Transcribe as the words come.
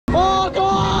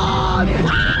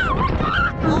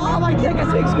god! Oh, my dick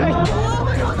is fixed great! Oh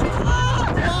my god!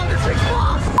 Oh, it's fixed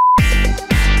fast!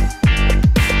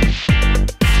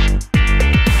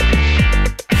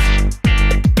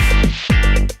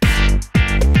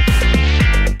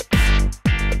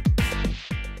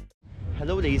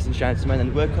 Hello ladies and gentlemen,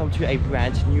 and welcome to a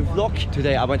brand new vlog.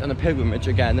 Today I went on a pilgrimage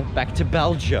again back to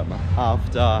Belgium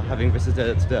after having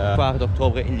visited the Foire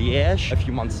d'Octobre in Liège a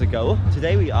few months ago.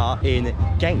 Today we are in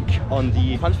Genk on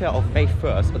the fun fair of Mei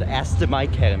 1st, or the S3X Mei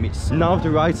Kermis. None of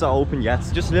the rides are open yet,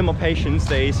 just a little more patience,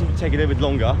 they seem to take a little bit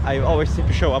longer. I always seem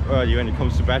to show up early when it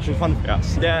comes to Belgian fun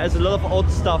fairs. There is a lot of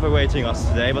odd stuff awaiting us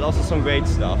today, but also some great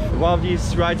stuff. One of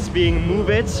these rides being Move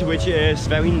It, which is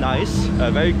very nice, a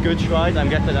very good ride. I'm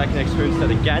glad that I can experience that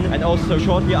again. And also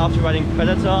shortly after riding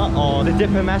Predator or the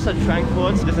Diplomat at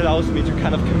Frankfurt, this allows me to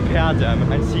kind of compare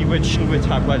them and see which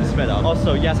type ride is better.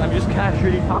 Also, yes, I'm just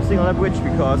casually passing on a bridge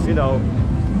because, you know,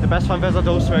 the best fun fairs are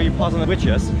those where you pass on the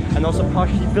bridges and also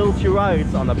partially build your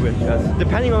rides on the bridges.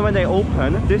 Depending on when they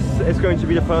open, this is going to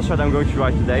be the first ride I'm going to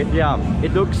ride today. Yeah,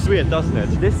 it looks weird, doesn't it?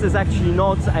 This is actually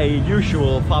not a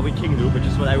usual Fabric King loop, which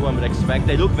is what everyone would expect.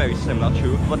 They look very similar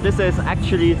too, but this is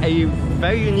actually a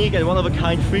very unique and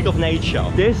one-of-a-kind freak of nature.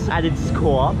 This, at its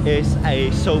core, is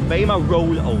a Sobema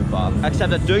rollover,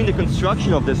 except that during the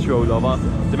construction of this rollover,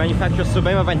 the manufacturer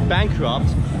Sobema went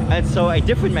bankrupt, and so a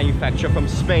different manufacturer from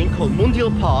Spain called Mundial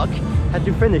Park had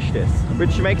to finish this,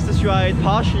 which makes this ride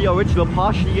partially original,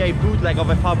 partially a bootleg of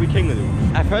a Fabric King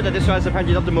loop. I've heard that this ride is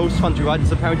apparently not the most fun to ride.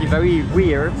 It's apparently very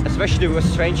weird, especially the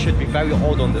restraint should be very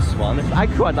odd on this one. I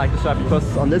quite like this ride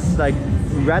because on this like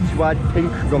red, white, pink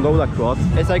gondola cross,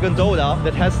 it's a gondola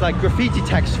that has like graffiti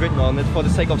text written on it for the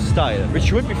sake of style,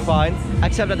 which would be fine,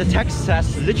 except that the text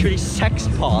says literally sex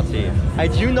party.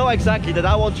 And you know exactly that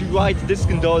I want to ride this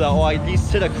gondola, or at least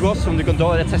sit across from the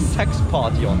gondola that says sex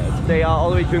party on it. They are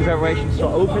already doing preparations for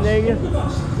opening.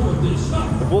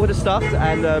 The board is stuffed,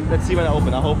 and let's see when I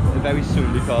open. I hope very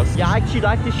soon, because yeah, I actually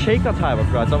like this shaker type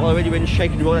of rides. I've already ridden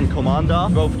Shake and Roll and Commander,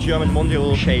 both German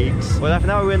Mondial shakes, but I've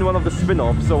never ridden one of the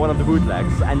spin-offs, so one of the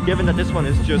bootlegs. And given that this one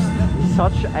is just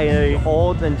such a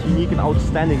odd and unique and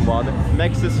outstanding one, it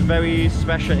makes this very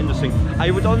special and interesting.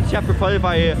 I would honestly have preferred if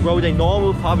I rode a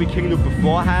normal Fabric King loop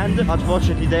beforehand.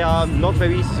 Unfortunately, they are not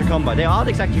very easy to come by. They aren't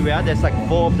exactly rare, there's like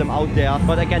 4 of them out there,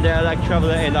 but again, they're like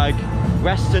traveling in like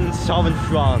Western southern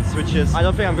France, which is, I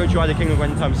don't think I'm going to ride the King loop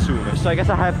anytime soon. So I guess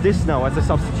I have this now as a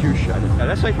substitution. Yeah,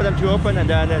 let's wait for them to open and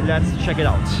then let's check it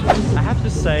out. I have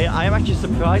to say, I am actually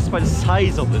surprised by the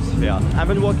size of this fair. I've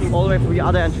been walking all the way from the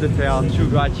other end of the fair to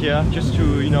right here, just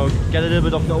to, you know, get a little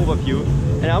bit of an overview.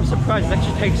 And I'm surprised it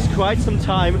actually takes quite some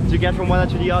time to get from one end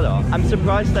to the other. I'm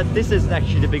surprised that this isn't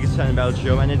actually the biggest fair in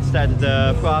Belgium and instead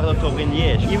the Foire d'Octobre in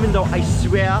Liège. Even though I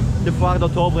swear the Foire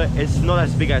d'Octobre is not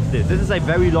as big as this. This is a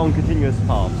very long continuous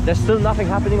path. There's still nothing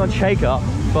happening on Shaker,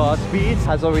 but Speed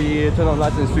has already turned on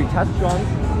lights in the street test run.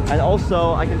 And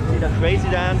also I can see that Crazy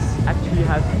Dance actually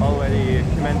has already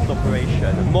commenced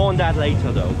operation. More on that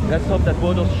later though. Let's hope that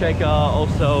Bordeaux Shaker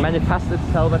also manifests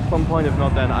itself at some point. If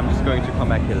not, then I'm just going to come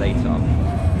back here later.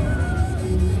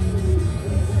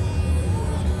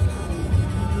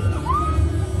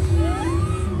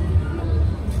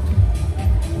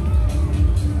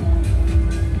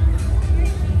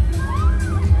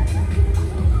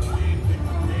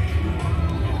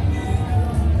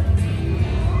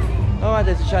 Alright,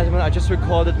 ladies and gentlemen, I just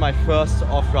recorded my first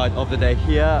off-ride of the day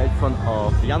here in front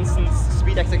of Janssen's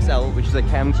Speed XXL, which is a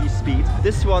KMG Speed.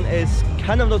 This one is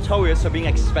kind of notorious for being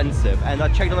expensive, and I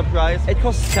checked on the price. It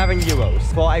costs €7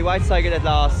 for a ride cycle that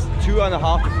lasts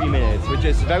 2.5 to 3 minutes, which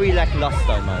is very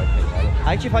lackluster in my opinion.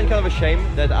 I actually find it kind of a shame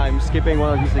that I'm skipping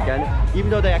one of these again,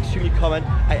 even though they're extremely common.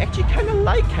 I actually kind of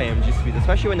like KMG Speed,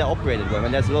 especially when they're operated well,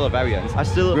 when there's a lot of variants. I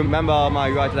still remember my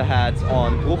ride that I had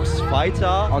on Bruch's Fighter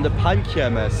on the Mei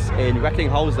Kermis in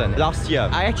Recklinghausen last year.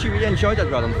 I actually really enjoyed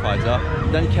that ride on Fighter.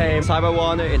 Then came Cyber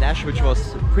One in Ash, which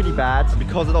was pretty bad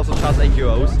because it also costs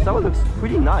 €8. That one looks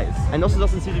pretty nice and also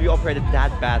doesn't seem to be operated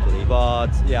that badly. But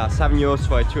yeah, €7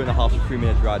 for a 2.5 to 3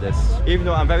 minute ride is, even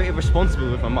though I'm very irresponsible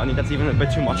with my money, that's even a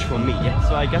bit too much for me.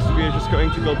 So I guess we're just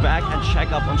going to go back and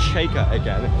check up on Shaker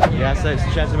again. Yes, ladies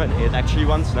and gentlemen, it actually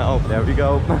runs now. There we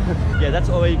go. Yeah, that's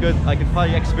already good. I can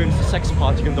finally experience the sex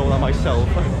party gondola myself.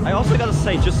 I also gotta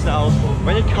say just now,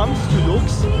 when it comes to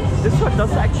looks, this one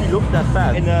doesn't actually look that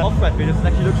bad. In off-ride videos, it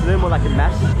actually looks a little more like a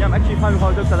mess. Yeah, I'm actually finding how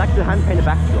it looks. I like the hand-painted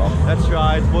backdrop. Let's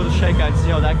try it for the Shaker and see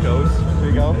how that goes. Here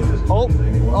we go. Oh,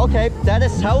 okay. That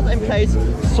is held in place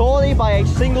solely by a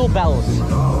single belt.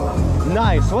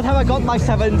 Nice. What have I got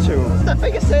myself into? That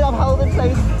thing is straight up held in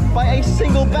place by a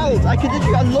single belt. I can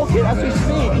literally unlock it as we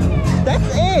speak. That's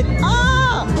it.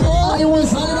 Ah! Oh!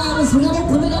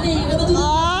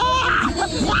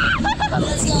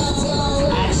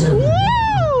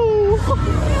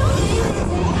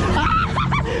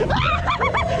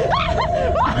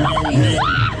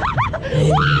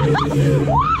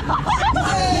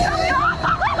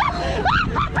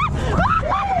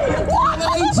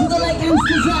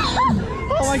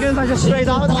 my goodness, I just straight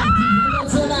out. Oh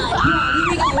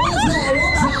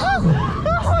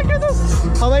my goodness.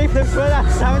 How many flips were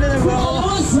that? 7 in a row.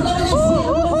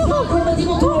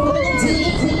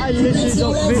 I literally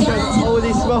just vision.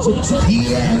 Holy smoke. Let's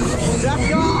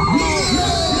go.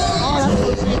 Oh, that's...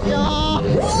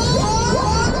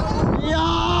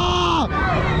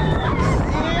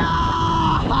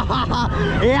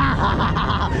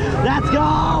 Yeah! Let's go!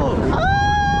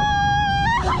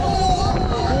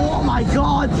 Oh my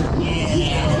god!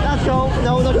 Let's go!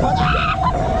 No, not fun!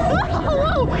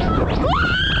 Wow!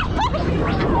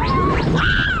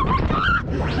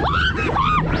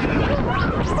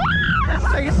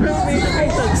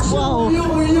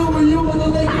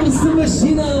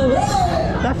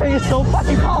 That thing is so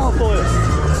fucking powerful!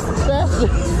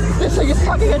 This thing is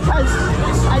fucking intense,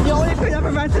 and the only thing that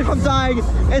prevents it from dying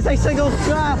is a single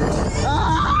strap.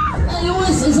 Hey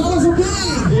jongens, is alles oké?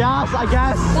 Yes, I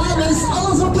guess. Dames,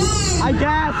 alles oké? I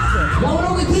guess. Gaan we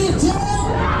nog een keertje?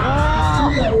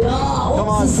 Come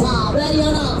on.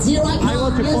 I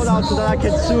want to fall out so that I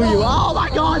can sue you. Oh my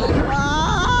god!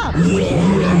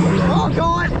 Oh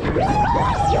god!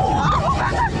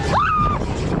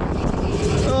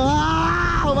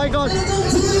 Oh my god!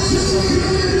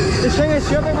 This thing is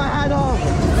stripping my head off.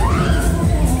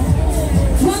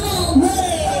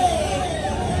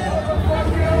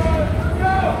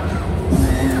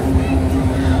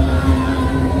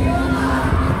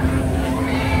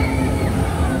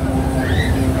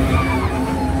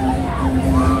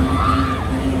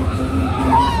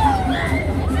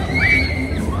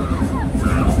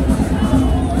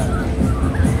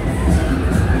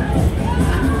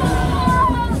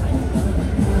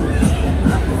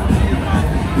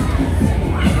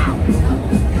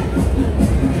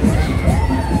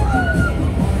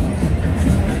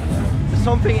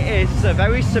 Something is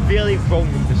very severely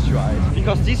wrong with this ride,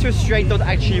 because these restraints don't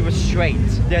actually restrain.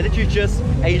 They're literally just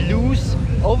a loose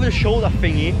over-the-shoulder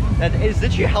thingy that is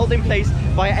literally held in place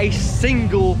by a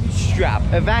single strap.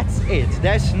 That's it.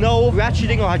 There's no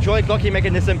ratcheting or hydraulic locking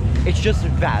mechanism. It's just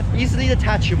that. Easily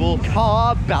detachable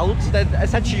car belt that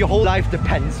essentially your whole life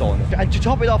depends on. And to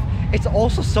top it off, it's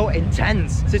also so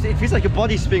intense. So it feels like your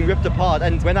body's being ripped apart.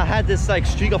 And when I had this like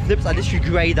streak of flips, I literally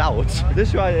grayed out.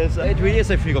 This ride is, it really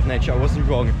is a freak of nature. I wasn't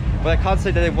wrong. But I can't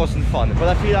say that it wasn't fun. But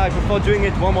I feel like before doing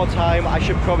it one more time, I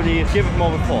should probably give it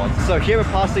more of a thought. So here we're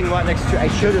passing right next to a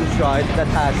children's ride that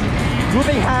has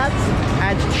moving hats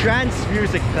and trance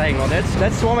music playing on it.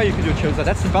 That's the one way you can do children's ride.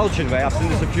 That's the Belgian way. I've seen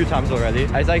this a few times already.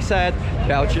 As I said,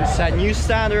 Belgians set new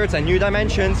standards and new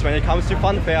dimensions when it comes to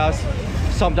fun fairs.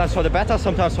 Sometimes for the better,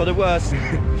 sometimes for the worse.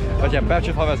 But yeah,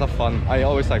 Belgian fun fairs are fun. I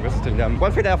always like visiting them.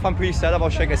 One thing that I found pretty sad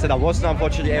about Genk is that I wasn't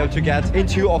unfortunately able to get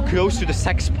into or close to the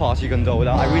sex party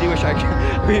gondola. I really wish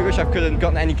I couldn't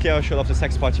gotten any clearer shot of the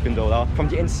sex party gondola from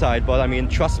the inside. But I mean,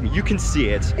 trust me, you can see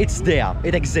it. It's there.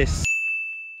 It exists.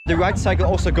 The ride cycle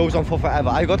also goes on for forever.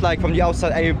 I got like from the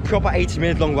outside a proper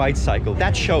 80-minute long ride cycle.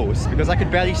 That shows, because I could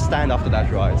barely stand after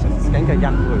that ride. So it's Genk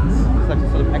Yachtwoods. It's like a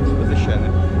sort of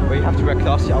exposition where you have to wear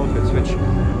classy outfits, which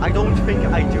I don't think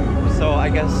I do. So I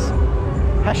guess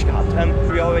Pech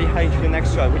gehabt. We already head to the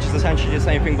next ride, which is essentially the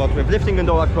same thing but with lifting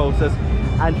gondola closest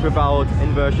and without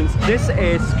inversions. This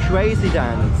is Crazy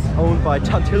Dance, owned by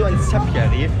Tantillo and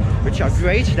Sepieri, which are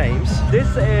great names. This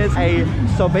is a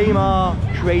Sobema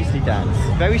Crazy Dance,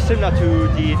 very similar to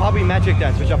the Barbie Magic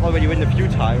Dance, which I've already ridden a few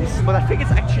times, but I think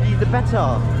it's actually the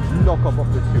better knockoff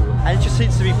of the two, and it just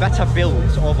seems to be better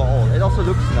built overall. It also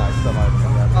looks nice, so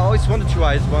I always wanted to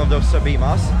ride one of those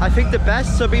Sobemas. I think the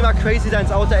best Sobema Crazy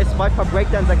Dance out there is by far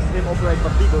Breakdance Extreme operated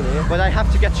by Figure, but I have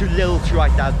to get to Lille to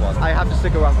ride that one. I have to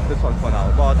stick around with this one for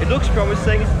now, but it looks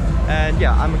promising, and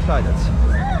yeah, I'm excited.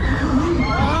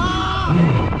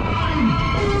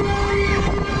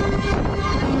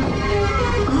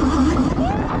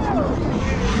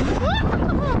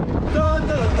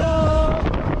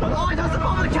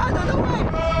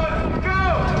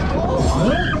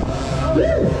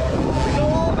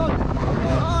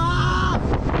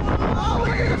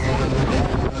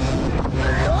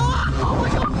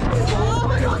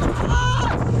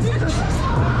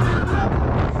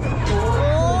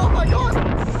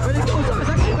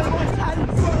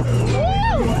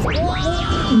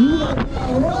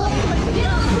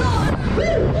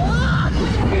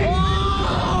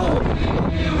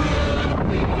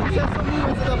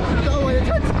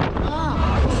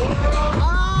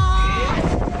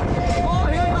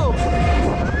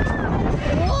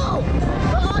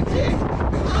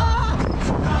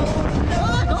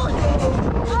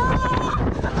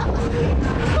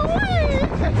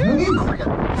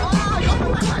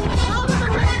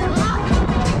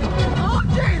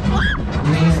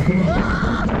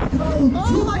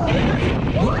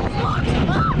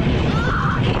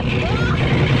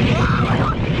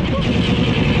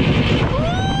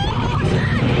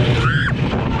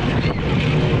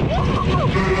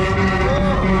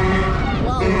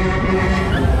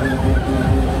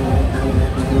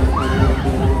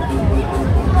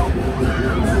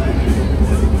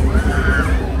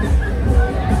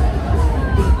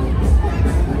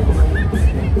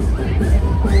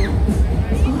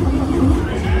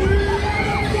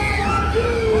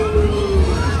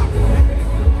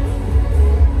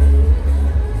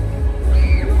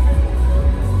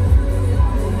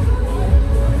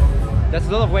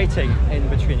 waiting in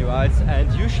between rides,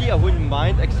 and usually I wouldn't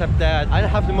mind, except that I don't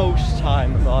have the most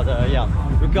time. But yeah,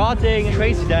 regarding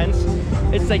Crazy Dance,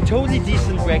 it's a totally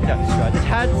decent breakdance ride. It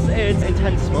has its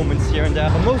intense moments here and there,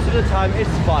 but most of the time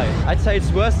it's fine. I'd say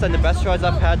it's worse than the best rides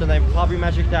I've had on a Fabi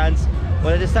Magic Dance,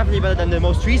 but it is definitely better than the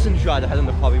most recent ride I had on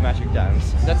the Fabi Magic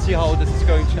Dance. Let's see how this is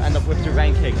going to end up with the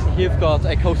ranking. Here you've got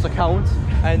a coaster count,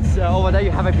 and over there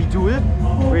you have a bidule,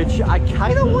 which I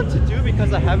kind of want to do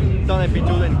because I haven't done a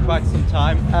bidule in quite some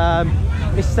time.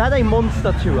 Is that a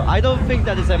monster too? I don't think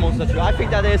that is a monster too. I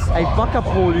think that is a Baka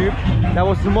Pro loop that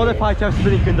was modified to have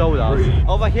spinning gondolas.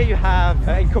 Over here you have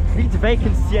a complete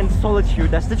vacancy and solitude.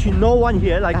 There's literally no one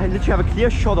here. Like, I literally have a clear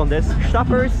shot on this.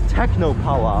 Gustaph Techno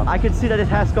Power. I can see that it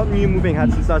has got new moving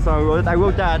heads since last time I rode it. I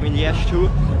rode that in Liège too.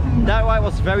 That ride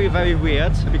was very, very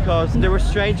weird because the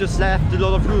restraint just left a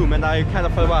lot of room and I kind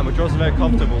of fell around, which wasn't very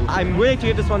comfortable. I'm willing to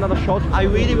give this one another shot. I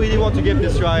really, really want to give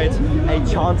this ride a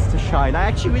chance to shine. I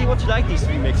actually really want to like these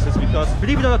remixes because,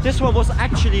 believe it or not, this one was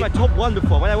actually my top one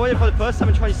before. When I rode it for the first time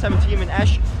in 2017 in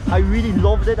Ash, I really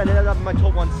loved it and ended up in my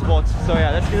top one spot. So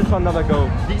yeah, let's give this one another go.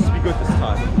 Please be good this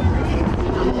time.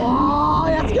 Oh,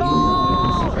 let's go!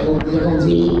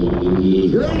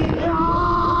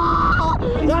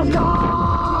 Let's go!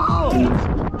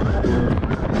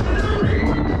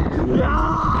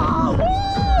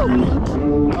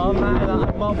 Oh man,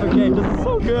 I'm off the game. This is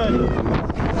so good.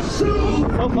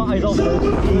 So far, he's off it.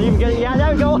 Didn't even get it. Yeah,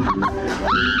 there we go.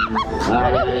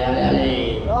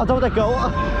 Oh, don't let go.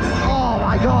 Oh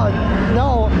my god.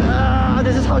 No.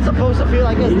 This is how it's supposed to feel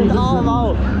like, isn't it? Oh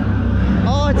no.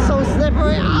 Oh, it's so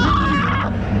slippery.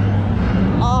 Ah!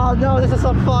 Oh no, this is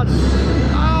some fun.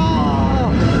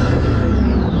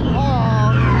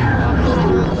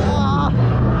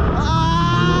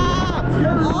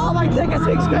 Oh my ticket's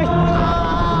being squished!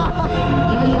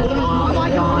 Oh my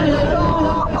god!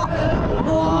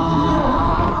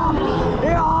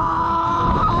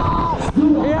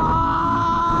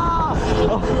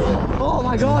 Oh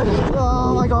my god!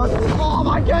 Oh my god! Oh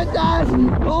my goodness!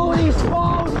 Holy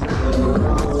smokes!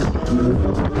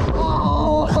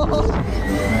 Oh!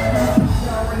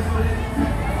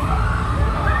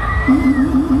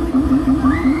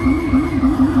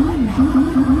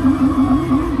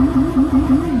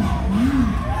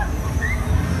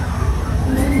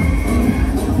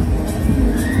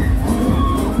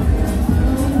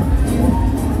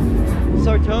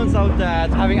 So it turns out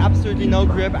that having absolutely no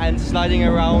grip and sliding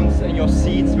around in your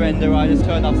seats when the ride is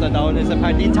turned upside down is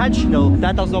apparently intentional.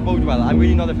 That does not bode well. I'm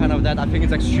really not a fan of that. I think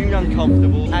it's extremely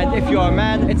uncomfortable. And if you're a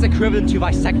man, it's equivalent to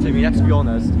vasectomy, let's be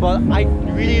honest. But I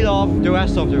really love the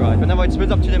rest of the ride. Whenever it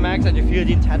spins up to the max and you feel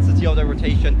the intensity of the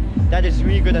rotation, that is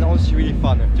really good and honestly really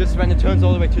fun. Just when it turns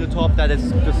all the way to the top, that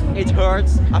is just, it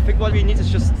hurts. I think what we need is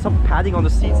just some padding on the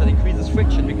seats that increases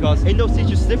friction, because in those seats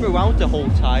you slip around the whole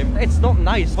time. It's not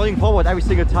nice falling forward every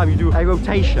single time you do a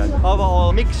rotation.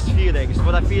 Overall, mixed feelings,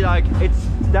 but I feel like it's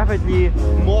definitely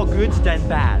more good than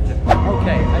bad.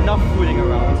 Okay, enough fooling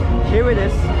around. Here it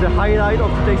is, the highlight of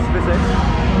today's visit.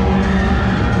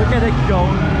 Look at it go.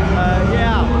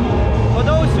 Yeah. For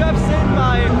those who have seen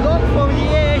my vlog from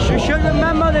Liège, you should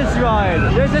remember this ride.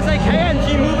 This is a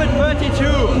KNG Move It 32.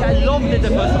 I loved it the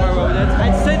first time I rode it.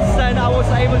 And since then I was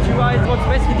able to ride what's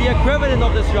basically the equivalent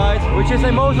of this ride, which is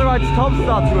a Motorride's Top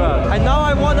Star Tour. And now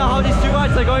I wonder how these two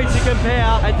rides are going to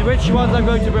compare and which ones I'm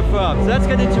going to prefer. So let's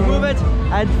get into Move It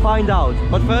and find out.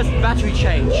 But first, battery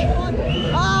change.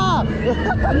 Ah!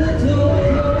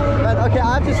 And okay, I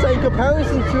have to say, in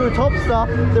comparison to a Top Star,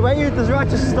 the way this ride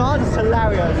just starts is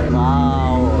hilarious.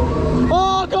 Wow.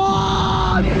 Oh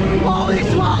god! Holy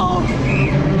smokes!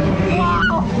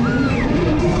 Wow!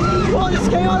 Oh, this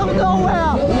came out of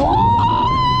nowhere!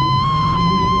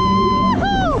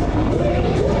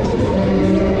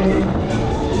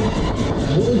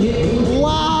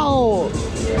 Wow!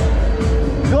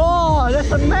 God,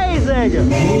 that's amazing!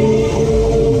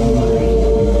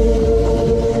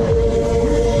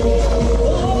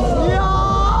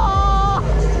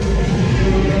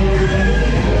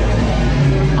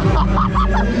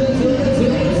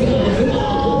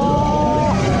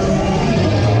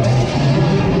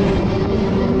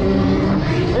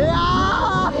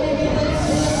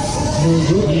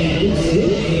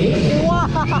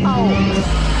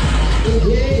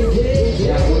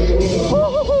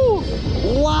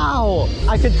 Wow!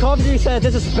 I can confidently say that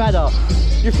this is better.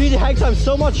 You feel the hang time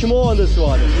so much more on this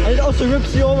one. And it also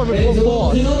rips you over with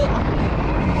more force.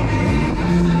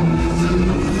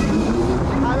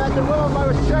 I'm at the middle of my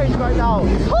restraint right now.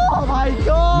 Oh my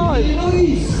god!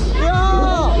 Yeah!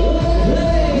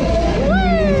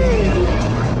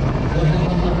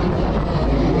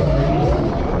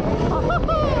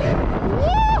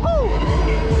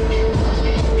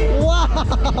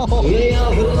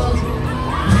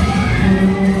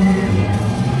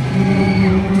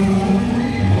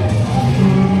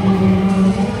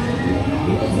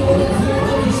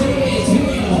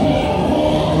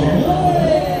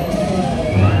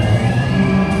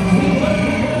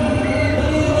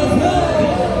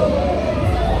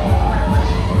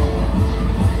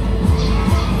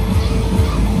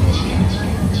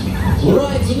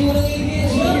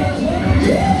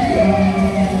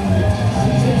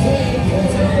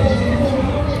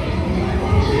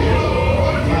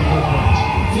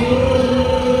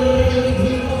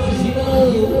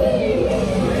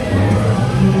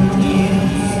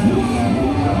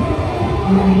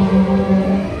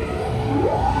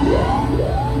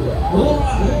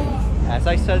 As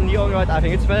I said in the on ride, I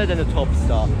think it's better than the top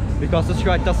star because this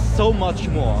ride does so much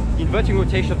more. The inverting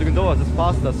rotation of the gondolas is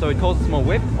faster, so it causes more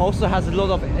whip. Also has a lot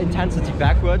of intensity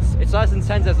backwards. It's not as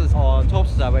intense as it's on top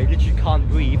star where you literally can't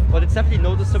breathe, but it's definitely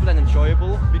noticeable and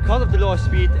enjoyable. Because of the lower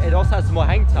speed, it also has more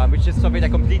hang time, which is something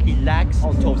that completely lacks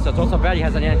on top star. Top star barely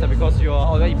has any hang time because you're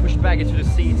already pushed back into the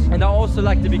seat. And I also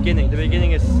like the beginning. The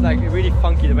beginning is like really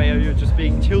funky, the way you're just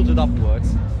being tilted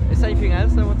upwards. Is there anything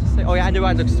else I want to say? Oh yeah, and the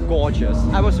ride looks gorgeous.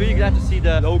 I was really glad to see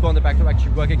the logo on the back to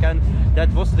actually work again. That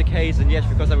wasn't the case in Liège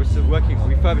because I was still working on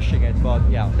refurbishing it, but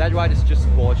yeah, that ride is just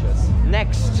gorgeous.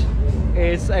 Next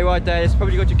is a ride that is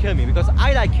probably going to kill me because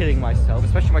I like killing myself,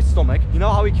 especially my stomach. You know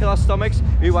how we kill our stomachs?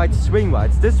 We ride swing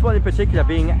rides. This one in particular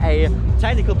being a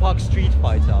technical park street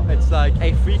fighter. It's like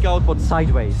a freak out but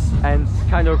sideways and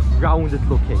kind of rounded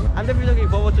looking. I'm definitely looking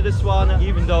forward to this one,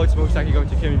 even though it's most likely going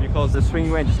to kill me because the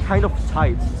swing range is kind of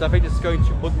tight. So I think it's going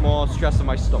to put more stress on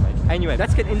my stomach. Anyway,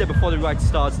 let's get in there before the ride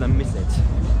starts and I miss it.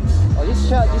 Oh, these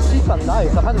seats are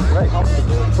nice. I find it very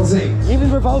comfortable.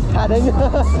 Even without padding.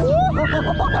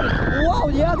 Wow,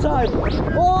 yeah time.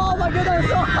 Oh my goodness.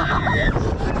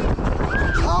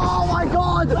 Oh my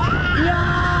god.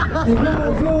 Yeah. Oh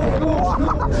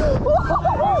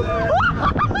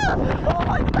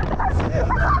my goodness.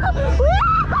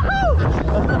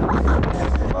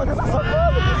 Oh, this is so fun.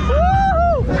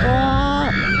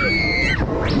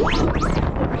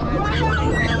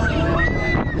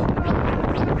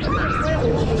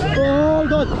 Oh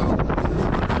god!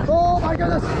 Oh my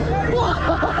goodness!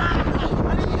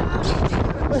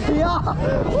 Yeah!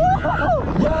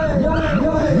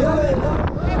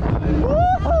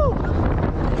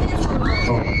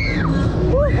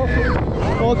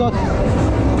 Oh god!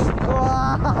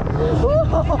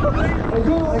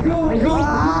 I go!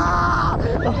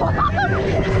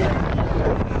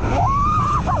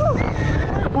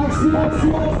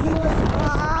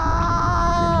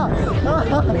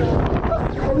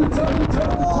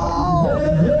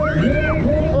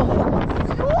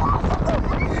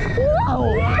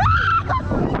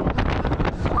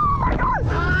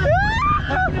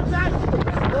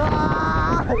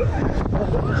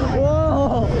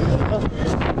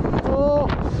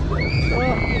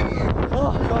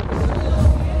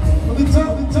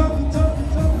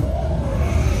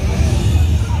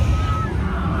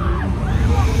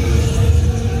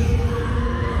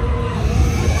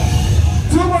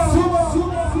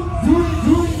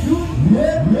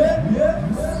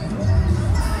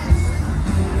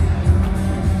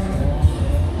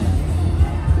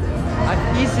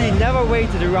 Never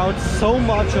waited around so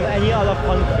much on any other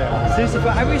fun fair. Seriously, for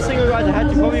every single ride I had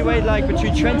to probably wait like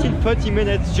between 20 and 30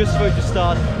 minutes just for it to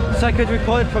start, so I could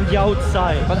record it from the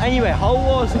outside. But anyway, how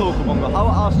was Hokomongo? How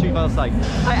are Street Fighters like?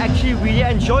 I actually really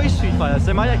enjoy Street Fighters.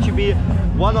 They might actually be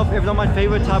one of, if not my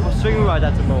favorite type of swing ride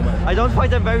at the moment. I don't find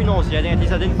them very nauseating, at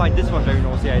least I didn't find this one very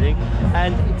nauseating.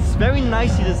 And it's very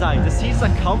nicely designed. The seats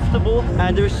are comfortable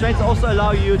and the restraints also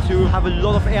allow you to have a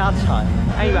lot of air time.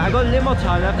 Anyway, I got a little more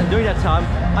time left and during that time,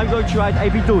 I'm going to ride a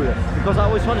bidule because I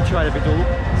always wanted to ride a bidule.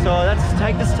 So let's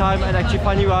take this time and actually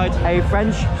finally ride a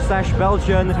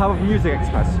French/Belgian type of music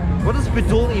express. What does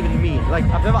bidule even mean? Like,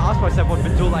 I've never asked myself what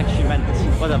bidule actually meant.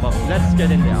 Whatever, let's get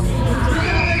in there.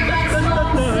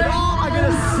 Oh my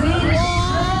goodness!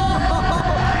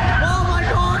 Oh my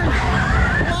god!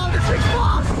 Oh, this thing's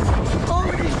fast!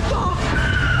 Holy fuck!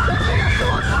 That thing has so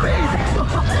much speed!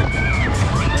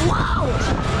 Wow!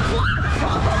 What?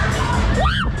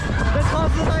 That's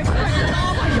faster than I expected!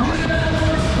 Oh my god!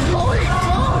 Holy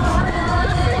fuck!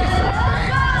 That thing is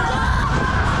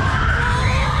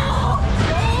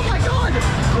oh my god!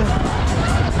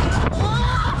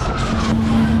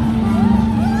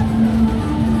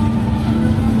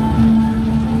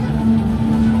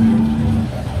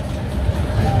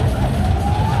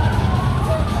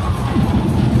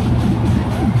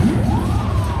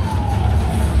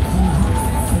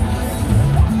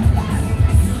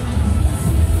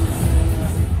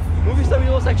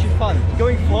 actually fun.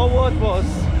 Going forward was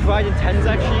quite intense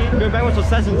actually. Going backwards was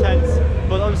less intense,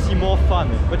 but obviously more fun.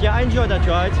 But yeah, I enjoyed that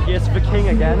ride. Here's the king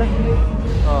again.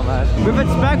 Oh man. With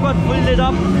its backward fully lit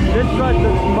up, this ride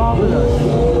looks marvelous.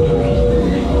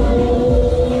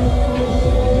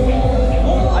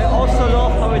 I also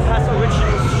love how it has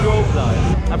original strobe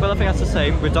lights. I've got nothing else to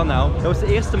say, we're done now. Dat was de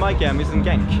eerste Mei Kermis in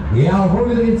Genk.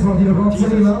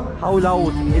 How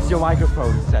loud is your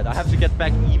microphone set? I have to get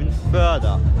back even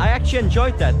further. I actually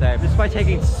enjoyed that day, despite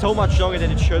taking so much longer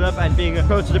than it should have and being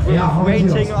close to the brink of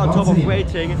waiting on top of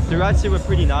waiting. The rides here were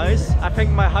pretty nice. I think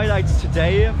my highlights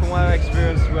today, from what I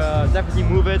experienced, were definitely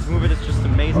Move It. Move It is just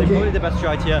amazing, probably the best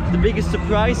ride here. The biggest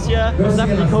surprise here was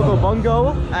definitely Coco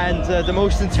Bongo, and the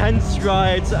most intense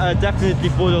ride, definitely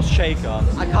Bodo's Shaker.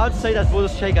 I can't say that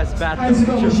Bodo's Shaker is bad, it's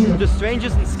just the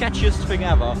strangest and sketchiest thing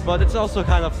ever, but it's also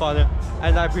kind of fun,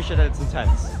 and I appreciate that it's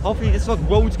intense. Hopefully this vlog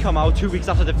won't come out 2 weeks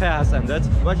after the fair has ended,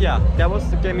 but yeah, that was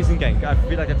the Kermis in Genk. I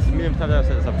feel like that's the millionth time that I've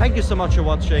said this. Thank you so much for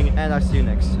watching, and I'll see you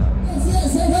next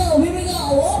time.